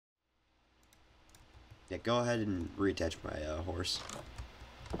Yeah, go ahead and reattach my horse.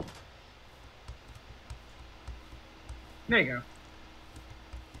 There you go.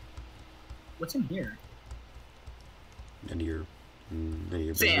 What's in here? None of your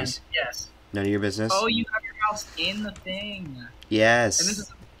Sand. business. Yes. None of your business. Oh, you have your house in the thing. Yes. And this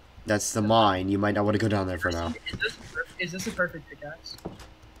is. That's the mine. You might not want to go down there for now. Is this a perfect pickaxe?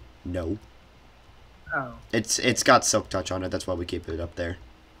 No. Oh. It's got silk touch on it. That's why we keep it up there.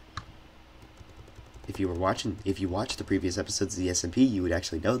 If you watched the previous episodes of the SMP, you would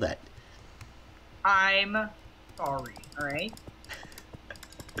actually know that. I'm sorry. All right.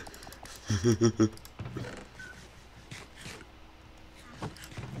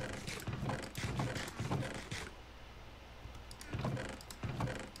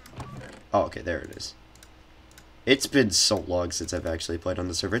 Oh, okay, there it is. It's been so long since I've actually played on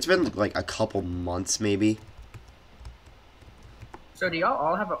the server. It's been like a couple months, maybe. So do y'all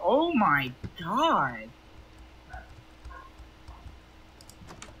all have a... Oh my god!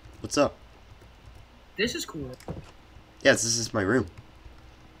 What's up? This is cool. Yes, this is my room.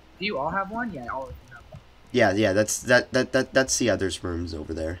 Do you all have one? Yeah, all of you have one. Yeah, that's the others' rooms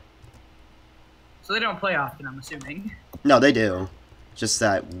over there. So they don't play often, I'm assuming. No, they do. Just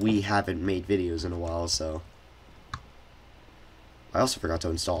that we haven't made videos in a while, so... I also forgot to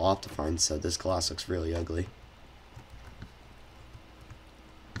install Optifine, so this glass looks really ugly.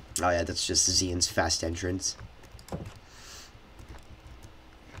 Oh yeah, that's just Zian's fast entrance.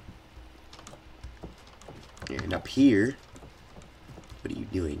 And up here... What are you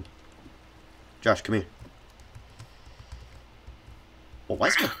doing? Josh, come here. Well, why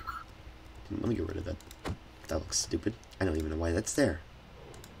is my... Let me get rid of that. That looks stupid. I don't even know why that's there.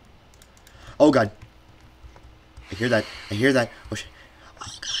 Oh god. I hear that. I hear that. Oh shit. Oh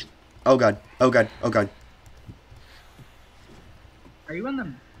god. Oh god. Oh god. Oh god. Are you in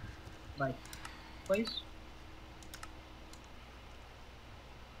the, like, place?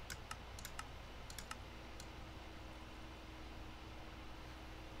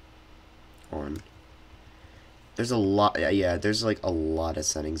 On. There's a lot. Yeah, there's like a lot of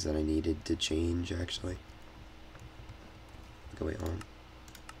settings that I needed to change, actually. Okay, wait, on.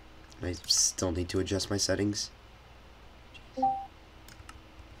 I still need to adjust my settings.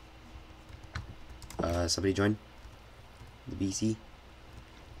 Somebody join the BC.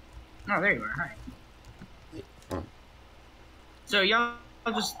 Oh, there you are. Hi. Wait, hold on. So y'all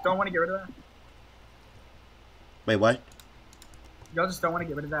just don't want to get rid of that? Wait, what? Y'all just don't want to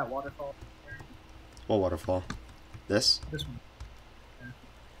get rid of that waterfall? What waterfall? This? This one. Yeah.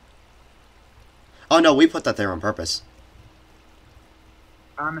 Oh no, we put that there on purpose.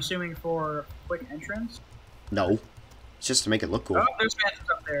 I'm assuming for quick entrance? No. It's just to make it look cool. Oh, there's phantoms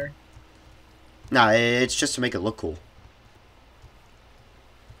up there. Nah, it's just to make it look cool.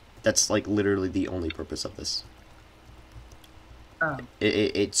 That's like literally the only purpose of this. Oh.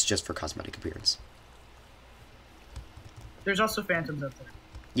 It's just for cosmetic appearance. There's also phantoms up there.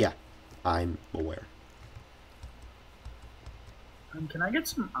 Yeah, I'm aware. Can I get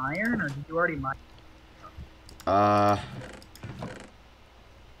some iron, or did you already mine?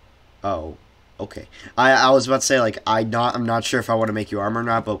 Oh, okay. I was about to say, like, I'm not sure if I want to make you armor or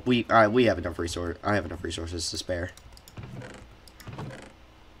not, but we have enough resource. I have enough resources to spare.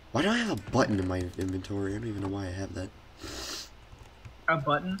 Why do I have a button in my inventory? I don't even know why I have that. A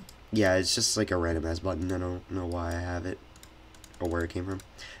button? Yeah, it's just like a random ass button. I don't know why I have it or where it came from.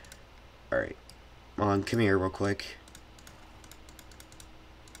 All right, come here real quick.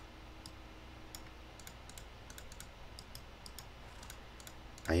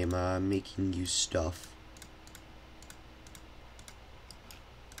 I am making you stuff.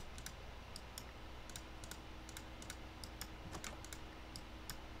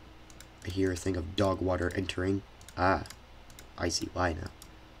 I hear a thing of dog water entering. Ah, I see why now.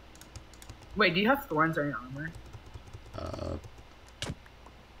 Wait, do you have thorns on your armor? Oh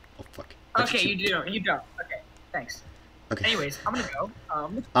fuck. Okay, you do. You don't. Okay, thanks. Okay. Anyways, I'm gonna go.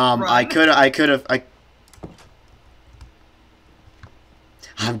 I run. could have.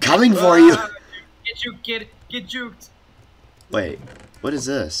 I'm coming for you. Get you, kid. Get juked. Wait, what is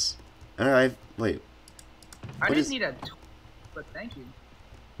this? Wait. I What didn't is- need a tool, but thank you.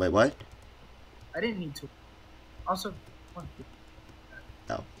 Wait, what? I didn't need to. Also, what?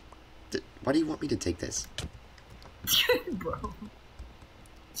 Oh. Why do you want me to take this? Bro.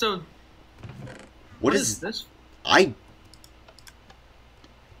 So, What is this? I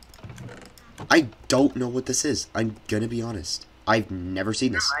don't know what this is. I'm gonna be honest. I've never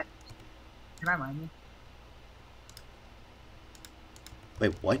seen this. Can I mine you?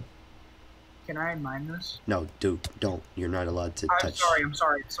 Wait, what? Can I mine this? No, dude, don't. You're not allowed to I'm touch. sorry. I'm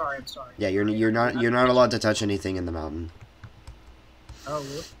sorry. Yeah, you're not allowed to touch anything in the mountain. Oh,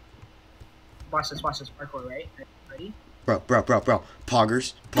 whoop. Watch this. Parkour, right? Ready? Bro.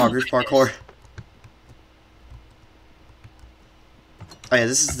 Poggers, parkour. Oh yeah,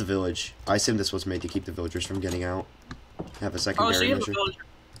 this is the village. I assume this was made to keep the villagers from getting out. Have a Oh, so secondary you have a measure. villager.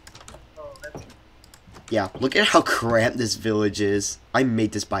 Oh, that's... Yeah, look at how cramped this village is. I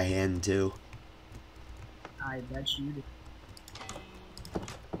made this by hand too. I bet you did.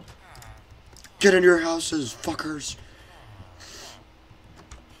 Get in your houses, fuckers.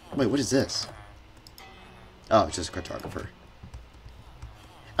 Wait, what is this? Oh, it's just a cartographer.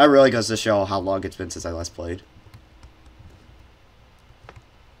 That really goes to show how long it's been since I last played.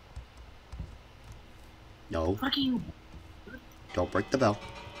 No. Fuck you. Don't break the bell.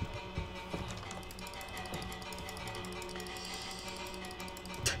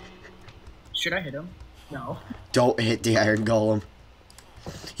 Should I hit him? No. Don't hit the iron golem.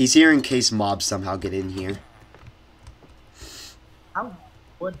 He's here in case mobs somehow get in here. How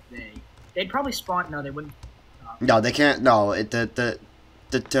would they? They'd probably spawn. No, they wouldn't. No, they can't. No, the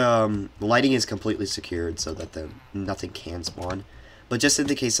lighting is completely secured so that nothing can spawn. But just in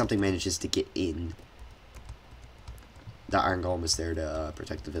the case something manages to get in, the iron golem is there to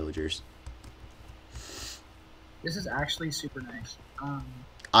protect the villagers. This is actually super nice.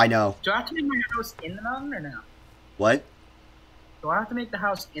 I know. Do I have to make my house in the mountain or no? What? Do I have to make the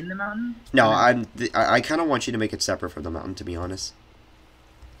house in the mountain? No, I kind of want you to make it separate from the mountain, to be honest.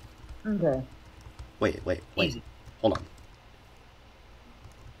 Okay. Wait. Easy. Hold on.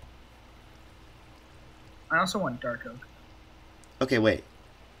 I also want dark oak. Okay, wait.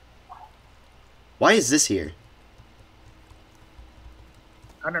 Why is this here?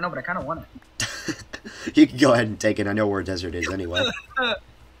 I don't know, but I kind of want it. You can go ahead and take it. I know where a desert is anyway.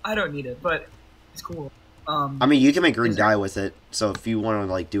 I don't need it, but it's cool. I mean, you can make green dye with it, so if you want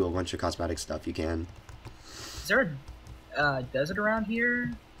to like do a bunch of cosmetic stuff, you can. Is there a desert around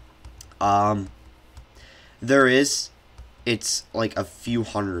here? There is. It's like a few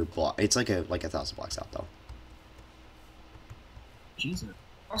hundred blocks. It's like a 1,000 blocks out though. Jesus.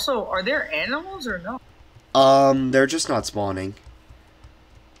 Also, are there animals or no? They're just not spawning.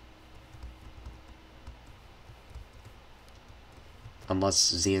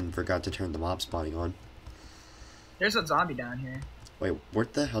 Unless Zian forgot to turn the mob spawning on. There's a zombie down here. Wait, where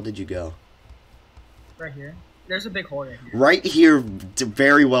the hell did you go? Right here. There's a big hole right here. Right here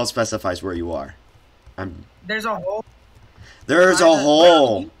very well specifies where you are. There's a hole. There's a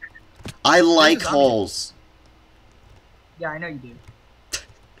hole. I like holes. Yeah, I know you do.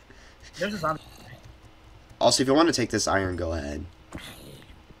 There's a zombie. Also, if you want to take this iron, go ahead.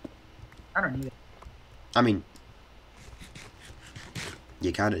 I don't need it. I mean,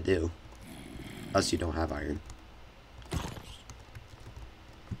 you kind of do. Unless you don't have iron.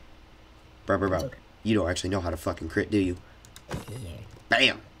 Bro. Okay. You don't actually know how to fucking crit, do you?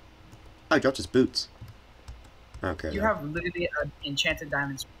 Bam! Oh, he dropped his boots. Okay. You have literally an enchanted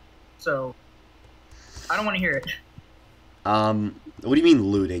diamond, so I don't want to hear it. What do you mean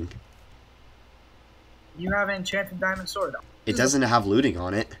looting? You have an enchanted diamond sword. It doesn't have looting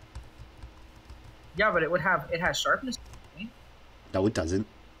on it. Yeah, but it has sharpness. No, it doesn't.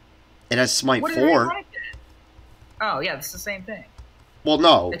 It has smite What 4. Like oh, yeah, it's the same thing. Well,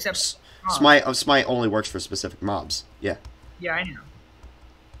 no. Except smite only works for specific mobs. Yeah. Yeah, I know.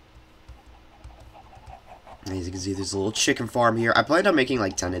 As you can see, there's a little chicken farm here. I planned on making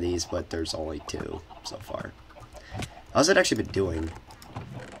like 10 of these, but there's only 2 so far. How's it actually been doing?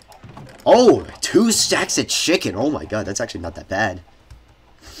 Oh, 2 stacks of chicken. Oh my god, that's actually not that bad.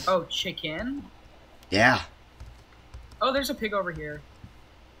 Oh, chicken? Yeah. Oh, there's a pig over here.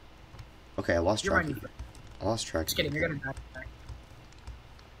 Okay, I lost track. I lost track. Just kidding, you're gonna die.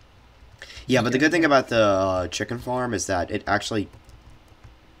 Yeah, but the good thing about the chicken farm is that it actually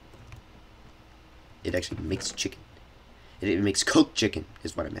makes chicken. It makes cooked chicken,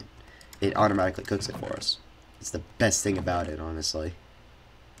 is what I meant. It automatically cooks it for us. It's the best thing about it, honestly.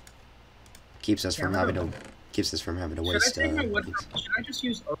 Keeps us from having to waste. Should I just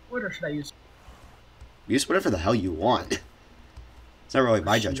use oak wood or should I use? Use whatever the hell you want. It's not really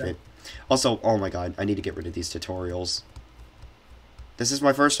my judgment. Also, oh my god, I need to get rid of these tutorials. This is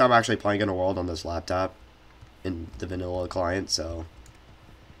my first time actually playing in a world on this laptop in the vanilla client, so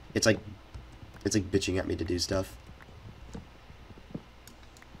it's like bitching at me to do stuff.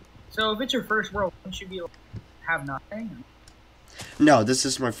 So if it's your first world, wouldn't you be able to have nothing? No, this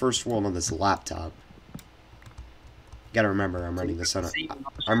is my first world on this laptop. Gotta remember, I'm running this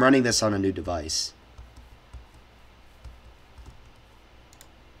on a new device.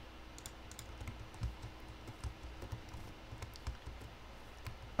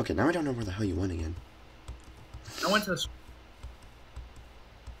 Okay, now I don't know where the hell you went again. I went to the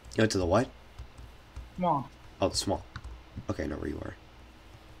You went to the what? swamp. Oh, the swamp. Okay, I know where you are.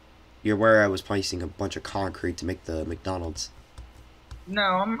 You're where I was placing a bunch of concrete to make the McDonald's. No,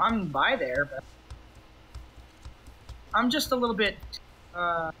 I'm by there, but I'm just a little bit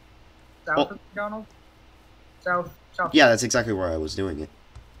south of McDonald's. South. Yeah, that's exactly where I was doing it.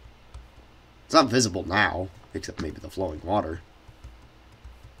 It's not visible now, except maybe the flowing water.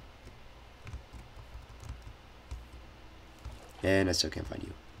 And I still can't find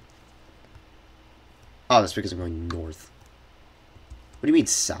you. Oh, that's because I'm going north. What do you mean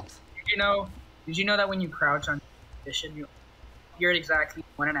south? Did you know that when you crouch on position, you're at exactly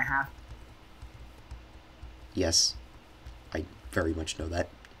 1.5? Yes, I very much know that.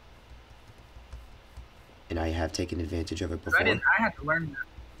 And I have taken advantage of it before. I had to learn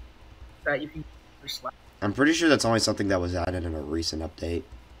that you can slack. I'm pretty sure that's only something that was added in a recent update.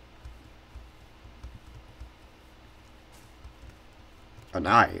 Oh,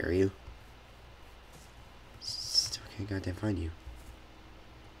 now I hear you. Still can't goddamn find you.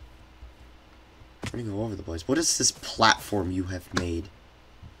 I'm running all over the place. What is this platform you have made?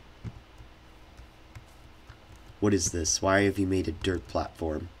 What is this? Why have you made a dirt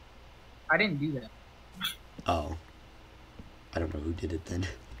platform? I didn't do that. Oh. I don't know who did it then.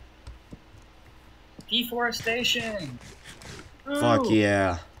 Deforestation! Fuck Ooh.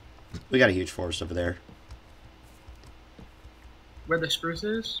 yeah. We got a huge forest over there. Where the spruce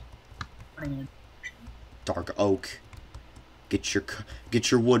is? Dark oak. Get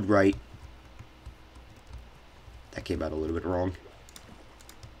your wood right. That came out a little bit wrong.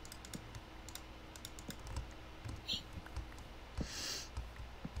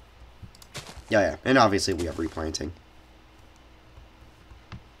 Yeah, and obviously we have replanting.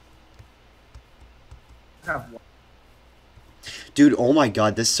 Dude, oh my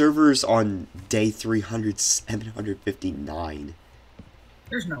god, this server's on day 759.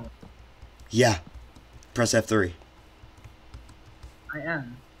 There's no way. Yeah. Press F3. I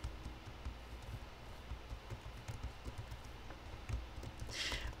am.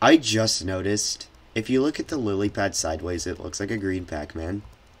 I just noticed, if you look at the lily pad sideways, it looks like a green Pac-Man.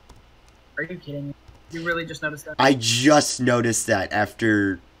 Are you kidding me? You really just noticed that? I just noticed that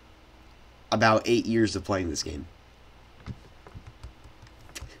after about 8 years of playing this game.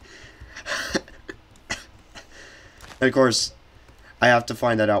 And of course, I have to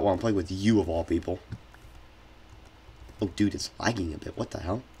find that out while I'm playing with you of all people. Oh, dude, it's lagging a bit. What the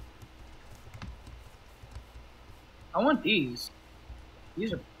hell? I want these.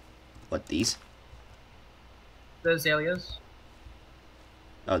 These are What, these? the azaleas.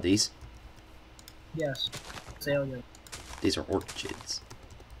 Oh, these? Yes, azaleas. These are orchids.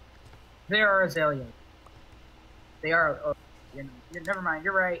 They are azaleas. They are. Oh, never mind.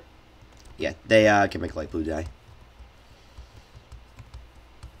 You're right. Yeah, they can make light blue dye.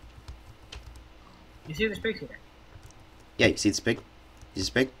 You see this pig here? Yeah, you see this pig? You see this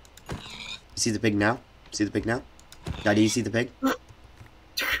pig? You see the pig now? See the pig now? Now, do you see the pig?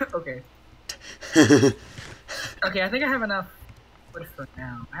 Okay. Okay, I think I have enough wood for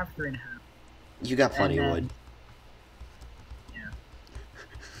now. I have 3.5. You got plenty of wood. Yeah.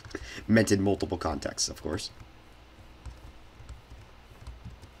 Meant in multiple contexts, of course.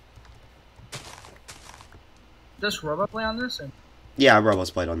 Does Robo play on this? Or? Yeah,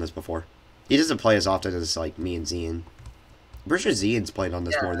 Robo's played on this before. He doesn't play as often as, like, me and Zian. I'm pretty sure Zian's played on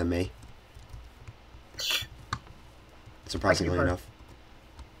this more than me. Surprisingly enough.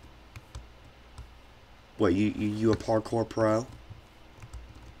 What, you a parkour pro?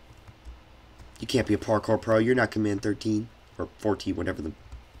 You can't be a parkour pro. You're not Command 13. Or 14, whatever the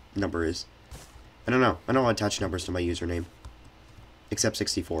number is. I don't know. I don't attach numbers to my username. Except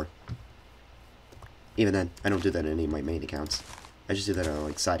 64. Even then, I don't do that in any of my main accounts. I just do that on,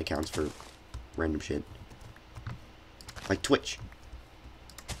 like, side accounts for random shit. Like Twitch.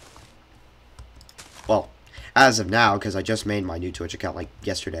 Well, as of now, because I just made my new Twitch account, like,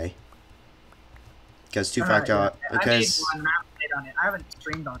 yesterday. Because two-factor... Yeah. Because... I made one, on it. I haven't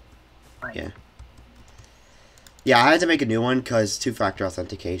streamed on it. Right. Yeah. Yeah, I had to make a new one, because two-factor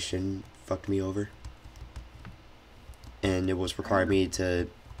authentication fucked me over. And it was requiring me to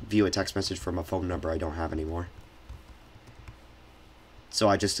view a text message from a phone number I don't have anymore. So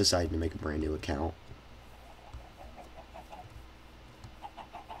I just decided to make a brand new account.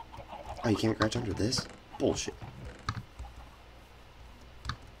 Oh, you can't crouch under this? Bullshit.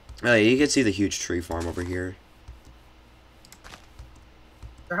 Oh, yeah, you can see the huge tree farm over here.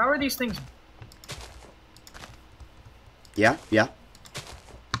 So how are these things? Yeah, yeah.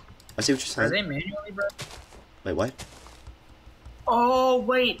 I see what you're saying. Are they manually, bro? Wait, what? Oh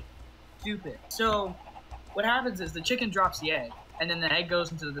wait, stupid. So what happens is the chicken drops the egg, and then the egg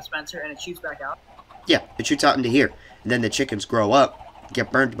goes into the dispenser and it shoots back out. Yeah, it shoots out into here. And then the chickens grow up,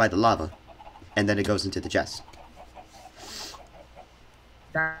 get burned by the lava, and then it goes into the chest.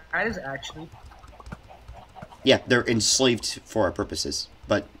 That is actually. Yeah, they're enslaved for our purposes,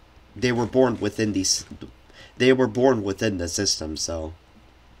 but they were born within these. They were born within the system, so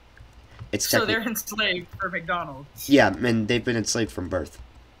it's So they're enslaved for McDonald's. Yeah, and they've been enslaved from birth.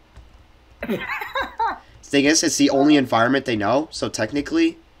 The thing is, it's the only environment they know, so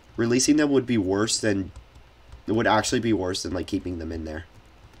technically, releasing them would be worse than. It would actually be worse than like keeping them in there.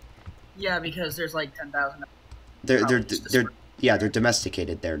 Yeah, because there's like 10,000. They're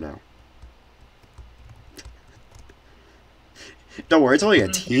domesticated there now. Don't worry, it's only a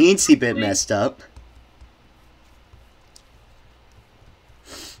teensy bit messed up.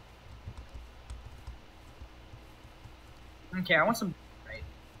 Okay, I want some diorite.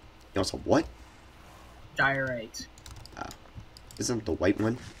 You want some what? Diorite. Isn't it the white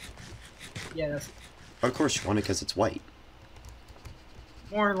one? Yeah, that's Of course you want it because it's white.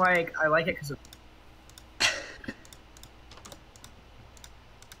 more like I like it because of.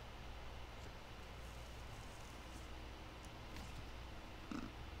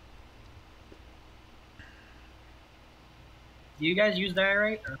 Do you guys use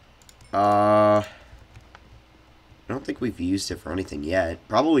diorite? Or? I don't think we've used it for anything yet.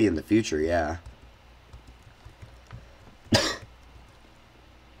 Probably in the future, yeah.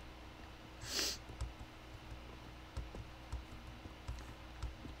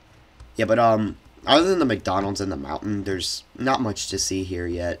 Yeah, but other than the McDonald's and the mountain, there's not much to see here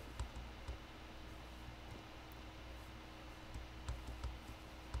yet.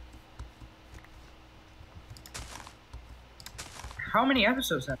 How many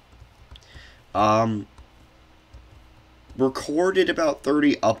episodes have? Recorded about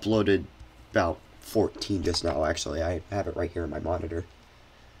 30, uploaded about 14 just now, actually. I have it right here in my monitor.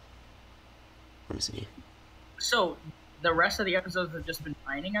 Let me see. So, the rest of the episodes have just been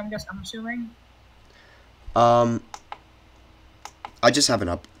mining, I'm assuming? I just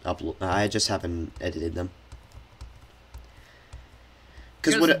haven't I just haven't edited them.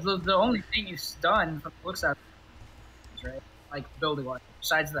 Because the only thing you've done from the looks at it, right? Like building one,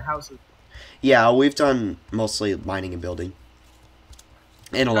 besides the houses. Yeah, we've done mostly mining and building.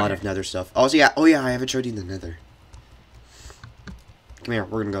 And a lot of nether stuff. Oh yeah, I haven't showed you the nether. Come here,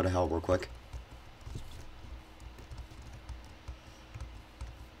 we're gonna go to hell real quick.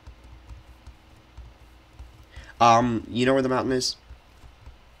 You know where the mountain is?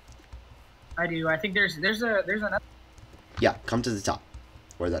 I do. I think there's another. Yeah, come to the top,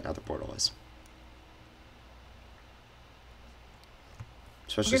 where that nether portal is.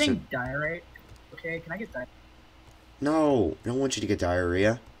 I'm getting diarrhea. Okay, can I get diarrhea? No, I don't want you to get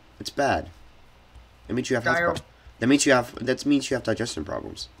diarrhea. It's bad. That means you have That means you have digestion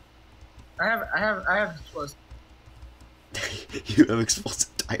problems. I have explosive. You have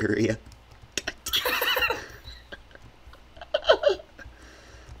explosive diarrhea.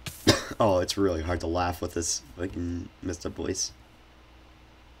 Oh, it's really hard to laugh with this fucking messed up voice.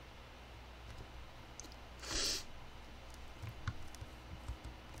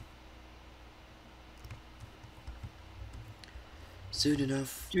 Soon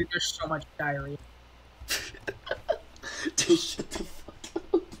enough. Dude, there's so much diarrhea. Dude, shut the fuck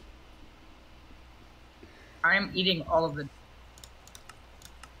up. I'm eating all of the.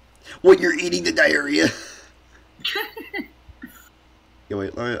 What, you're eating the diarrhea? Yeah,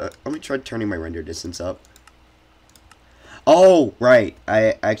 wait, let me try turning my render distance up. Oh, right.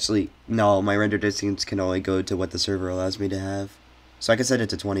 No, my render distance can only go to what the server allows me to have. So I can set it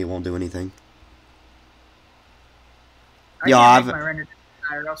to 20, it won't do anything. I can't make my render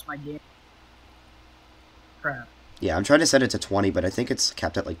or else my game. Crap. Yeah, I'm trying to set it to 20, but I think it's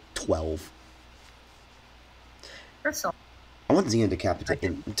capped at like 12. That's all. I want Xeon to cap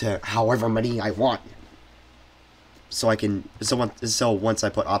it to however many I want. So I can so once I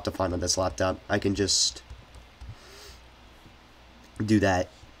put Optifine on this laptop, I can just do that.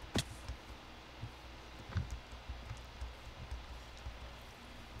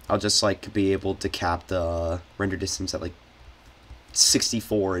 I'll just like be able to cap the render distance at like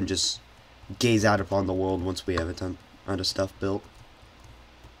 64 and just gaze out upon the world once we have a ton of stuff built.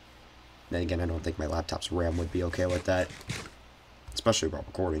 Then again, I don't think my laptop's RAM would be okay with that, especially while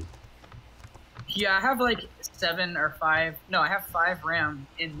recording. Yeah, I have like 7 or 5. No, I have 5 RAM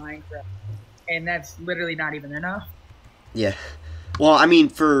in Minecraft, and that's literally not even enough. Yeah. Well, I mean,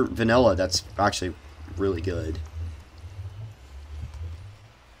 for vanilla, that's actually really good.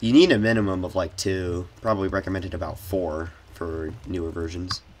 You need a minimum of like 2. Probably recommended about 4 for newer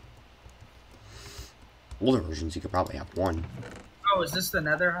versions. Older versions, you could probably have one. Oh, is this the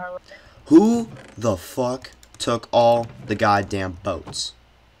Nether highway? Who the fuck took all the goddamn boats?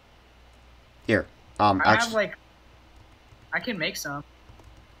 Here, I have actually, like, I can make some.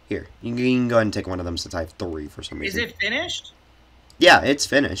 here, you can go ahead and take one of them since I have 3 for some Is reason. it finished? Yeah, it's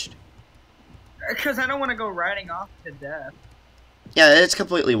finished. Because I don't want to go riding off to death. Yeah, it's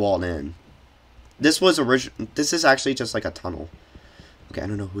completely walled in. This was This is actually just like a tunnel. Okay, I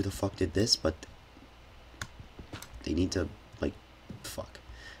don't know who the fuck did this, but they need to, like, fuck.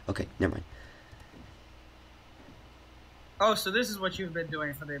 Okay, never mind. Oh, so this is what you've been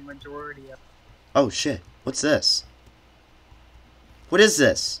doing for the majority of... Oh, shit. What's this? What is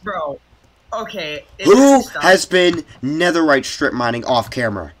this? Bro, okay. Who has been netherite strip mining off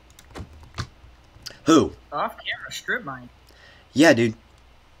camera? Who? Off camera strip mine? Yeah, dude.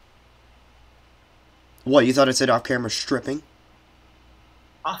 What, you thought it said off camera stripping?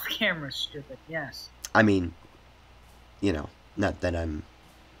 Off camera stripping, yes. I mean, you know, not that I'm...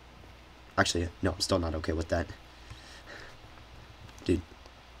 Actually, no, I'm still not okay with that. Dude.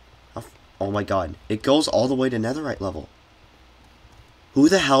 Oh my god. It goes all the way to netherite level. Who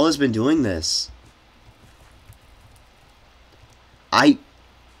the hell has been doing this?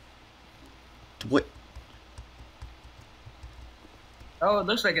 What? Oh, it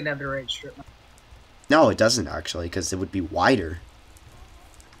looks like a netherite strip mine. No, it doesn't actually, because it would be wider.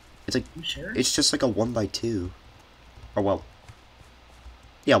 It's like... You sure? It's just like a 1x2. Or, well...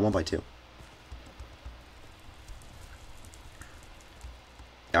 Yeah, 1x2.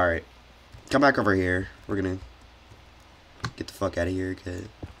 Alright. Come back over here. We're gonna... Get the fuck out of here, cause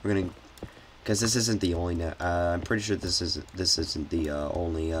we're gonna... Because this isn't the only I'm pretty sure this isn't the,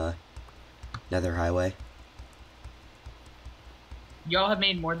 only, nether highway. Y'all have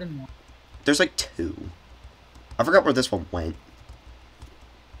made more than one. There's like 2. I forgot where this one went.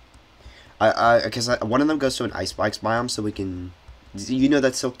 Because one of them goes to an ice spikes biome, so we can... You know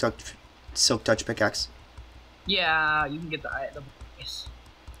that silk touch pickaxe? Yeah, you can get the ice.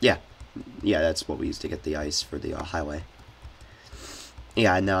 Yeah. Yeah, that's what we used to get the ice for the highway.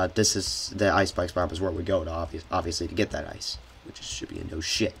 Yeah, and this is... The ice spikes biome is where we go to, obviously, to get that ice. Which should be a no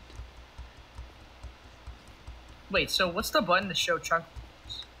shit. Wait, so what's the button to show chunk?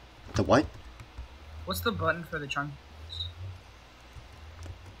 The what? What's the button for the chunk?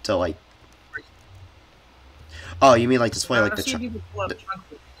 To, like... Oh, you mean like display like the chunk?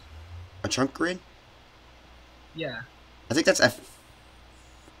 A chunk grid? Yeah. I think that's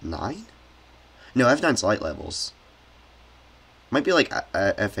F9? No, F9's light levels. Might be like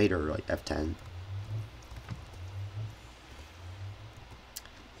F8 or like F10.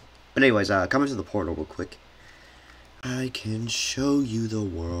 But anyways, come into the portal real quick. I can show you the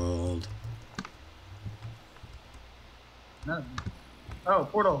world. No. Oh,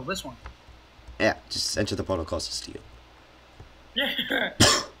 portal, this one. Yeah, just enter the portal closest to you. Yeah.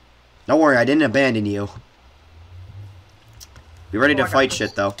 Don't worry, I didn't abandon you. Be ready to fight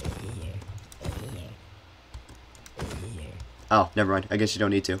shit, though. Oh, never mind. I guess you don't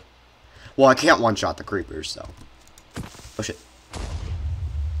need to. Well, I can't one-shot the creepers, so... Oh, shit.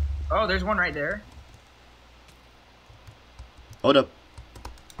 Oh, there's one right there. Hold up.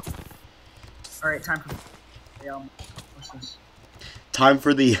 Alright, time for... What's this? Time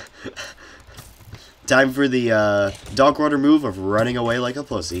for the... Time for the, dog water move of running away like a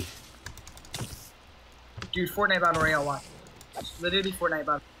pussy. Dude, Fortnite Battle Royale, watch. It's literally Fortnite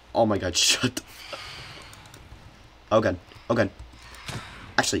Battle. Oh my god, shut the... Oh god. Oh god.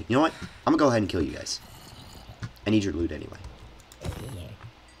 Actually, you know what? I'm gonna go ahead and kill you guys. I need your loot anyway.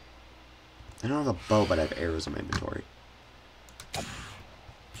 I don't have a bow, but I have arrows in my inventory.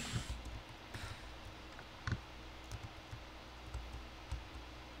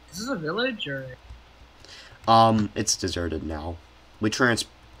 Is this a village, or...? It's deserted now. We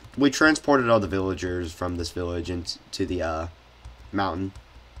transported all the villagers from this village into the, mountain.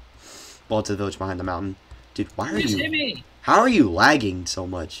 Well, to the village behind the mountain. Dude, why are you... Hit me! How are you lagging so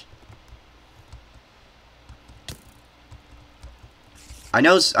much? I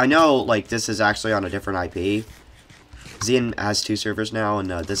know, like, this is actually on a different IP. Zian has 2 servers now, and,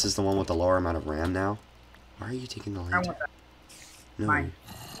 this is the one with the lower amount of RAM now. Why are you taking the land? I want that. No. Mine.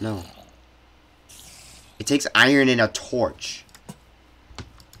 No. It takes iron and a torch.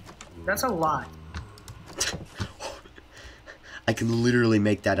 That's a lot. I can literally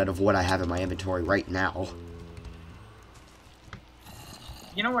make that out of what I have in my inventory right now.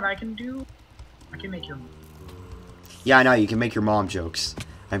 You know what I can do? I can make your... Yeah, I know, you can make your mom jokes.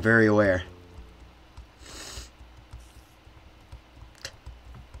 I'm very aware.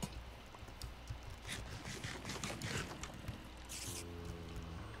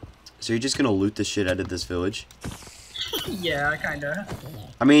 So you're just gonna loot the shit out of this village? Yeah, kinda.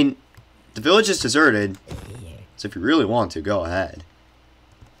 I mean, the village is deserted, so if you really want to, go ahead.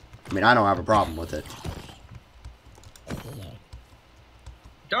 I mean, I don't have a problem with it.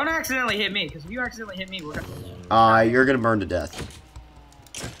 Don't accidentally hit me, because if you accidentally hit me, we're gonna... You're gonna burn to death.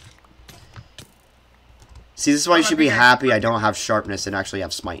 See, this is why you should be happy I don't have sharpness and actually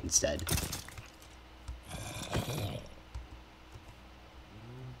have smite instead.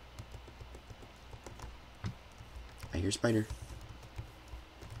 I hear spider.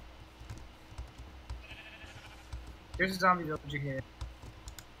 There's a zombie villager here.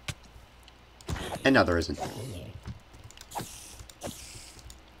 And no, there isn't.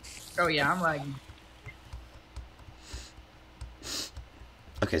 Oh yeah, I'm lagging.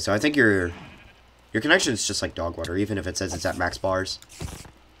 Okay, so I think your connection is just like dog water, even if it says it's at max bars.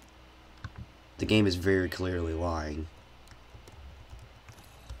 The game is very clearly lying.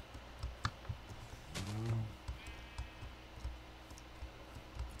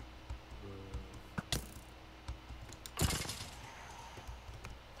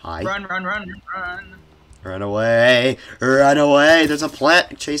 Hi. Run, run, run, run. Run away! Run away! There's a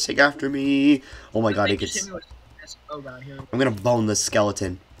plant chasing after me! Oh my god, it gets... Oh god, here we go. I'm gonna bone this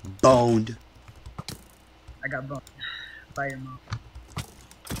skeleton. Boned. I got boned by your mom.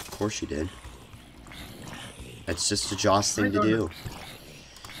 Of course you did. That's just a Joss thing to do.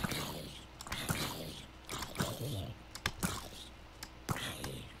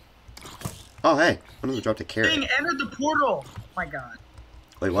 Oh hey, one of them dropped a carrot. Thing entered the portal! Oh my god.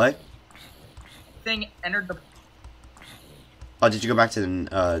 Wait, what? Thing entered the... Oh, did you go back to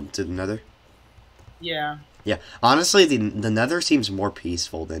the Nether? Yeah. Yeah, honestly, the Nether seems more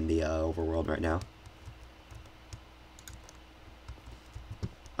peaceful than the overworld right now.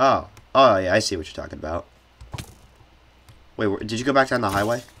 Oh, yeah, I see what you're talking about. Wait, did you go back down the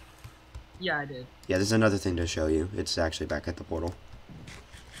highway? Yeah, I did. Yeah, there's another thing to show you. It's actually back at the portal.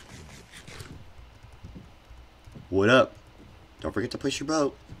 What up? Don't forget to place your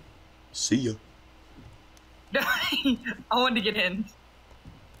boat. See ya. I wanted to get in.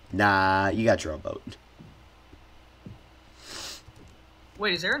 Nah, you got your own boat.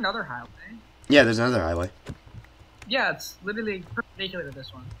 Wait, is there another highway? Yeah, there's another highway. Yeah, it's literally perpendicular to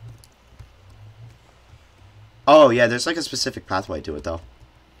this one. Oh, yeah, there's like a specific pathway to it, though.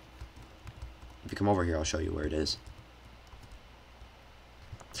 If you come over here, I'll show you where it is.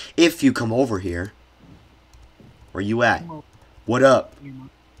 If you come over here. Where you at? What up?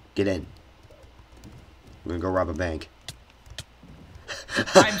 Get in. We're gonna go rob a bank.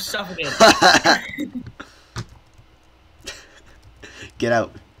 I'm suffocating. Get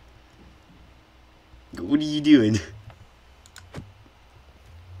out. What are you doing?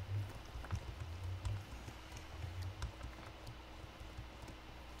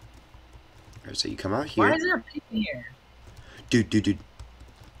 Alright, so you come out here. Why is there a pig here? Dude.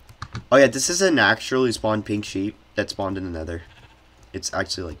 Oh yeah, this is an actually spawned pink sheep that spawned in the Nether. It's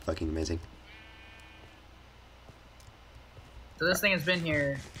actually like fucking amazing. So this thing has been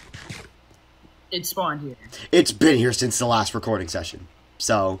here. It spawned here. It's been here since the last recording session.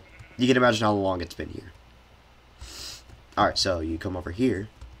 So, you can imagine how long it's been here. Alright, so you come over here.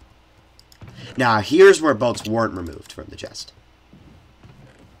 Now, here's where boats weren't removed from the chest.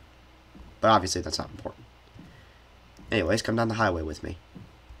 But obviously, that's not important. Anyways, come down the highway with me.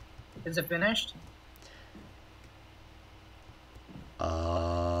 Is it finished?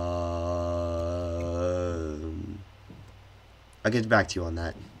 I'll get back to you on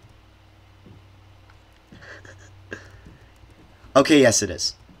that. Okay, yes it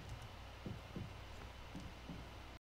is.